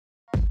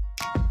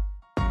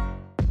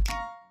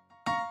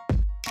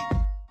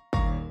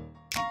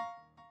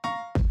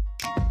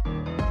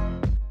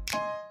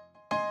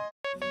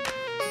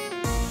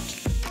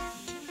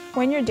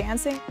When you're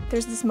dancing,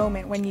 there's this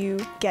moment when you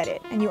get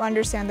it and you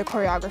understand the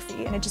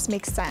choreography and it just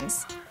makes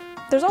sense.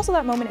 There's also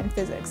that moment in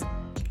physics.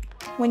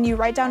 When you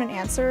write down an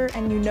answer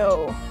and you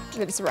know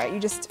that it's right, you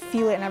just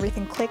feel it and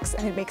everything clicks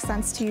and it makes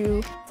sense to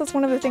you. That's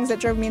one of the things that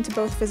drove me into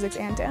both physics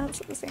and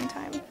dance at the same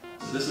time. So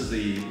this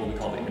is what we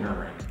call the inner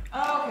ring.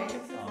 Oh, okay.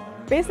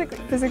 Basic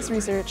physics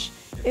research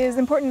is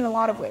important in a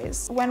lot of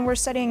ways. When we're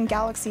studying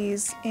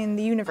galaxies in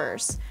the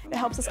universe, it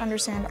helps us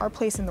understand our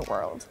place in the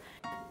world.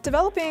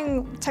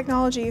 Developing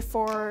technology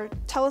for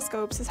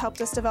telescopes has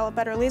helped us develop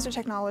better laser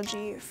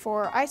technology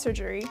for eye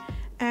surgery.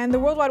 And the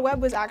World Wide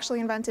Web was actually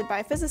invented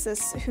by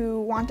physicists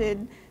who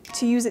wanted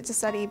to use it to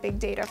study big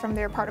data from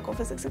their particle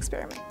physics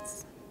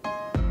experiments.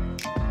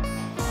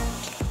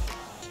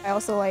 I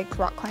also like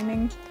rock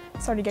climbing. I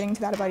started getting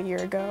to that about a year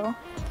ago.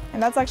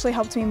 And that's actually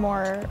helped me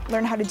more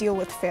learn how to deal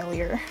with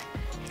failure.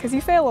 Because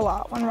you fail a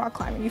lot when rock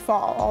climbing, you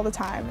fall all the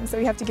time. And so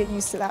you have to get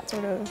used to that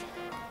sort of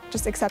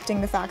just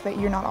accepting the fact that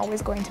you're not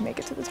always going to make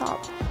it to the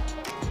top.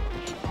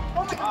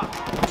 Oh my God.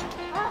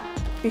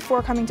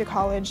 Before coming to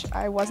college,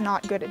 I was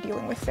not good at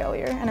dealing with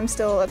failure, and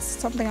it's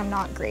something I'm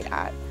not great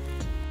at.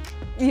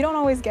 You don't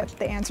always get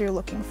the answer you're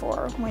looking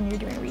for when you're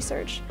doing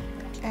research,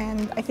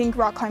 and I think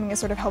rock climbing has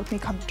sort of helped me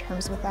come to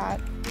terms with that.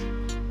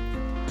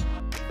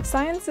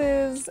 Science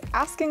is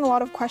asking a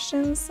lot of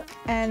questions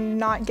and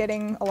not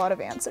getting a lot of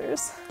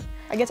answers.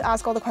 I get to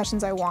ask all the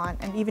questions I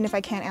want, and even if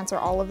I can't answer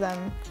all of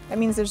them, that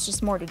means there's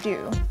just more to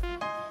do.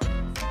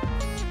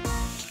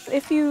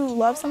 If you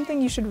love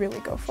something, you should really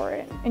go for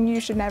it, and you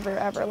should never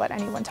ever let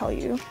anyone tell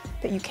you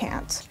that you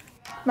can't.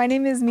 My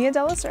name is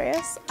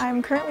Reyes.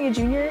 I'm currently a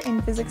junior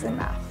in physics and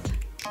math.